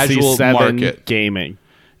for the Fantasy casual VII market. gaming.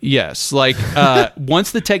 Yes, like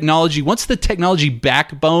once the technology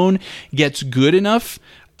backbone gets good enough,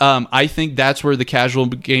 I think that's where the casual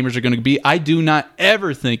gamers are going to be. I do not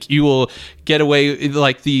ever think you will get away,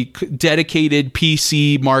 like the dedicated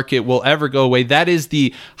PC market will ever go away. That is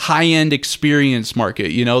the high-end experience market,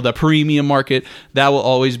 the premium market, that will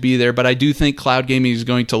always be there. But I do think cloud gaming is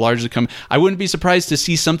going to largely come. I wouldn't be surprised to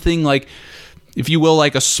see something like, if you will,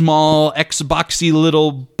 like a small Xboxy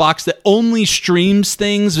little box that only streams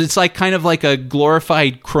things. It's like kind of like a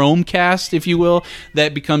glorified Chromecast, if you will,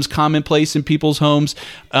 that becomes commonplace in people's homes.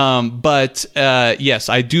 But yes,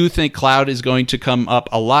 I do think cloud is going to come up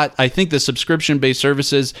a lot. I think the subscription-based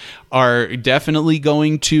services are definitely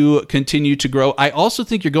going to continue to grow. I also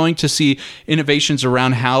think you're going to see innovations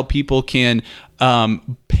around how people can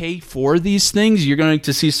pay for these things. You're going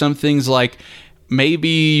to see some things like, maybe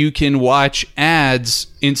you can watch ads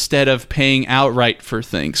instead of paying outright for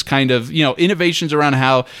things. Kind of, innovations around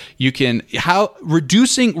how you can,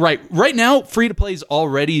 reducing, right now, free to play is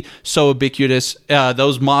already so ubiquitous.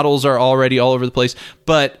 Those models are already all over the place.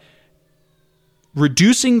 But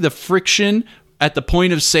reducing the friction at the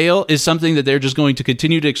point of sale is something that they're just going to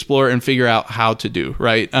continue to explore and figure out how to do,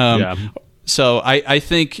 right? So I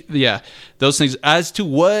think, those things. As to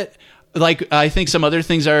what... I think some other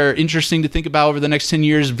things are interesting to think about over the next 10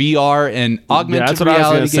 years, VR and augmented that's what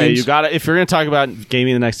reality I was games. Say. If you're going to talk about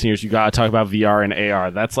gaming in the next 10 years, you got to talk about VR and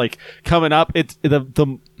AR. That's like coming up. There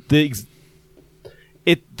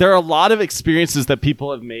are a lot of experiences that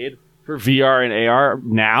people have made for VR and AR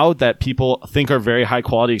now that people think are very high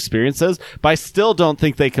quality experiences, but I still don't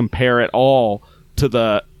think they compare at all to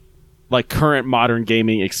the current modern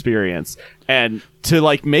gaming experience. And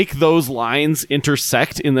to make those lines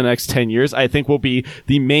intersect in the next 10 years, I think will be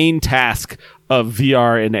the main task of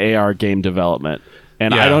VR and AR game development.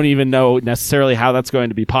 And I don't even know necessarily how that's going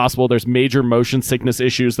to be possible. There's major motion sickness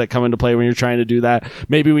issues that come into play when you're trying to do that.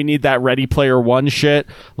 Maybe we need that Ready Player One shit.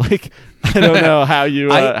 I don't know how you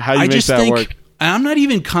make that work. I'm not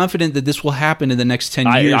even confident that this will happen in the next 10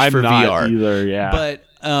 years I'm for not VR. Either, yeah.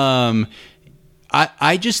 But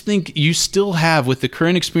I just think you still have, with the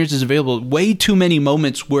current experiences available, way too many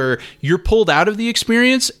moments where you're pulled out of the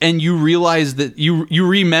experience and you realize that you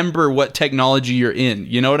remember what technology you're in.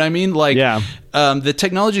 You know what I mean? The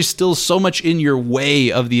technology is still so much in your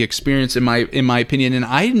way of the experience, in my opinion, and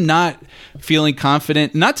I'm not feeling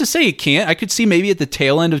confident. Not to say it can't. I could see maybe at the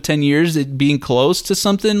tail end of 10 years it being close to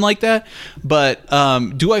something like that. But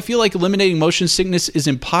do I feel like eliminating motion sickness is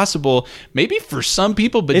impossible? Maybe for some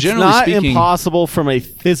people, but generally speaking, it's not impossible from a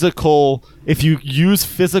physical. If you use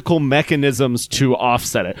physical mechanisms to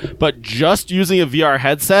offset it, but just using a VR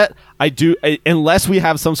headset, unless we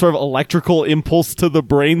have some sort of electrical impulse to the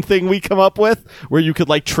brain thing we come up with where you could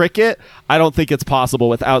trick it, I don't think it's possible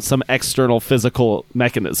without some external physical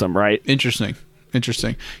mechanism, right? Interesting.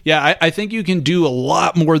 Yeah, I think you can do a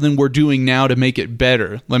lot more than we're doing now to make it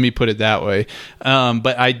better. Let me put it that way.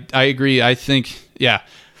 But I agree. I think,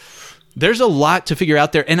 there's a lot to figure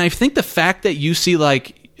out there. And I think the fact that you see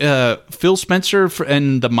Phil Spencer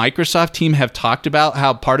and the Microsoft team have talked about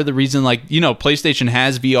how part of the reason, PlayStation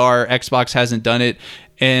has VR, Xbox hasn't done it,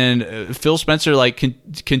 and Phil Spencer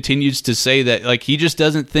continues to say that he just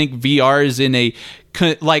doesn't think VR is in a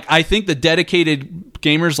I think the dedicated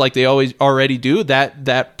gamers, like they already do,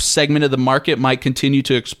 that segment of the market might continue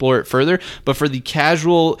to explore it further, but for the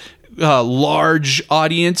casual large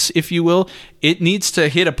audience, if you will, it needs to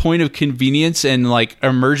hit a point of convenience and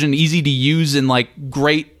immersion, easy to use, and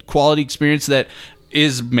great quality experience that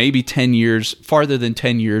is maybe farther than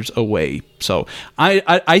 10 years away. So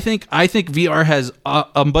I think VR has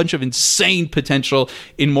a bunch of insane potential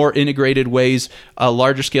in more integrated ways,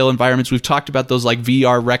 larger scale environments. We've talked about those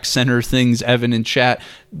VR rec center things, Evan, in chat.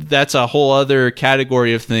 That's a whole other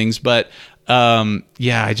category of things. But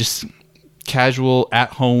casual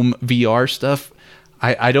at-home VR stuff,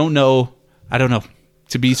 I don't know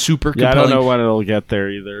to be super compelling. I don't know when it'll get there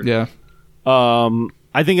either. Yeah.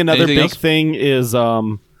 I think another Anything big else? thing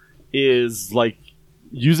is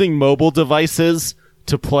using mobile devices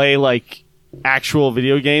to play actual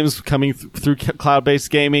video games coming through cloud-based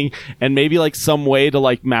gaming, and maybe some way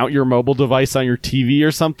to mount your mobile device on your TV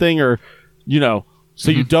or something, or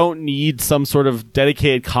So you don't need some sort of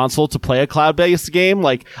dedicated console to play a cloud-based game.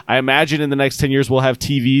 Like, I imagine in the next 10 years we'll have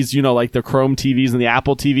TVs, like the Chrome TVs and the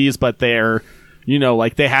Apple TVs, but they're,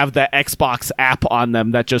 like they have the Xbox app on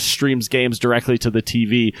them that just streams games directly to the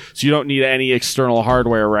TV. So you don't need any external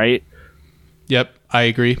hardware, right? Yep, I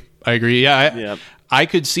agree. Yeah, I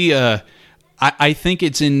could see I think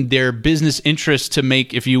it's in their business interest to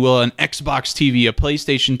make, if you will, an Xbox TV, a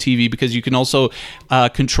PlayStation TV, because you can also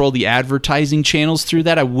control the advertising channels through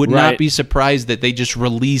that. I would not be surprised that they just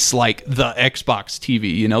release like the Xbox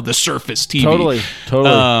TV, the Surface TV. Totally.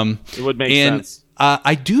 It would make sense.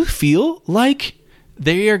 I do feel like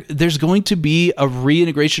there's going to be a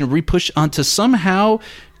reintegration, a repush onto somehow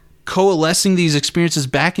coalescing these experiences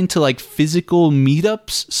back into like physical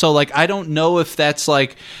meetups. So like, I don't know if that's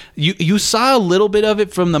like, you saw a little bit of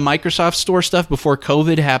it from the Microsoft Store stuff before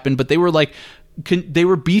COVID happened, but they were like, they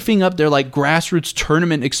were beefing up their like grassroots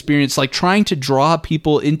tournament experience, like trying to draw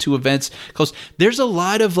people into events, because there's a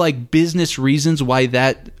lot of like business reasons why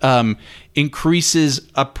that increases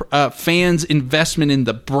a fan's investment in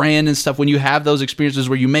the brand and stuff. When you have those experiences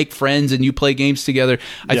where you make friends and you play games together,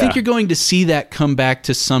 I think you're going to see that come back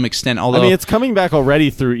to some extent. Although, it's coming back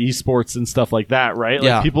already through esports and stuff like that, right?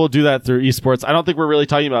 Like people do that through esports. I don't think we're really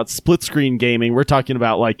talking about split screen gaming. We're talking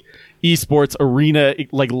about like esports arena,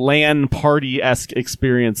 like LAN party-esque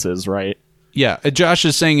experiences, right? Yeah. Josh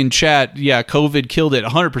is saying in chat, COVID killed it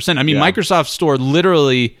 100%. I mean, Microsoft Store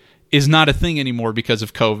literally is not a thing anymore because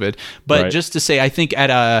of COVID. But just to say, I think at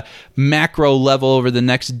a macro level over the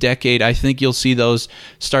next decade, I think you'll see those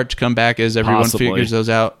start to come back as everyone figures those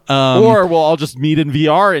out. Or we'll all just meet in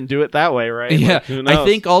VR and do it that way, right? Yeah, like, who knows? I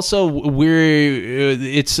think also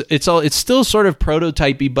it's still sort of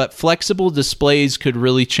prototypey, but flexible displays could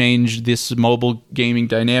really change this mobile gaming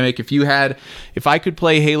dynamic. If I could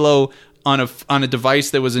play Halo on a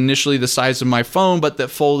device that was initially the size of my phone, but that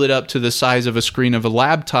folded up to the size of a screen of a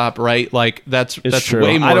laptop, right? Like that's true.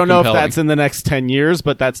 Way more. I don't know compelling. if that's in the next 10 years,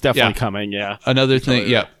 but that's definitely coming. Yeah. Another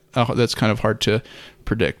thing. That's kind of hard to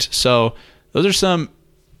predict. So those are some.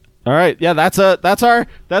 All right. Yeah. That's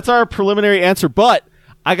our preliminary answer, but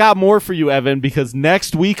I got more for you, Evan, because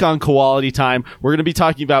next week on Quality Time, we're going to be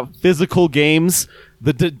talking about physical games,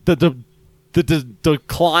 the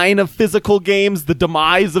decline of physical games, the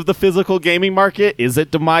demise of the physical gaming market. Is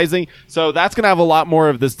it demising? So that's going to have a lot more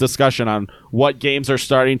of this discussion on what games are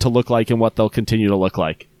starting to look like and what they'll continue to look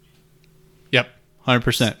like. Yep,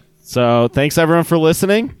 100%. So thanks, everyone, for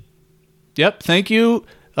listening. Yep, thank you.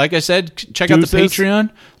 Like I said, check out the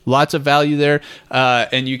Patreon. Lots of value there.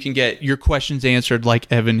 And you can get your questions answered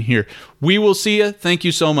like Evan here. We will see you. Thank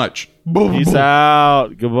you so much. Peace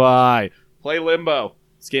out. Goodbye. Play Limbo.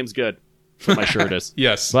 This game's good. That's what my shirt is.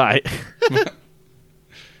 Yes. Bye.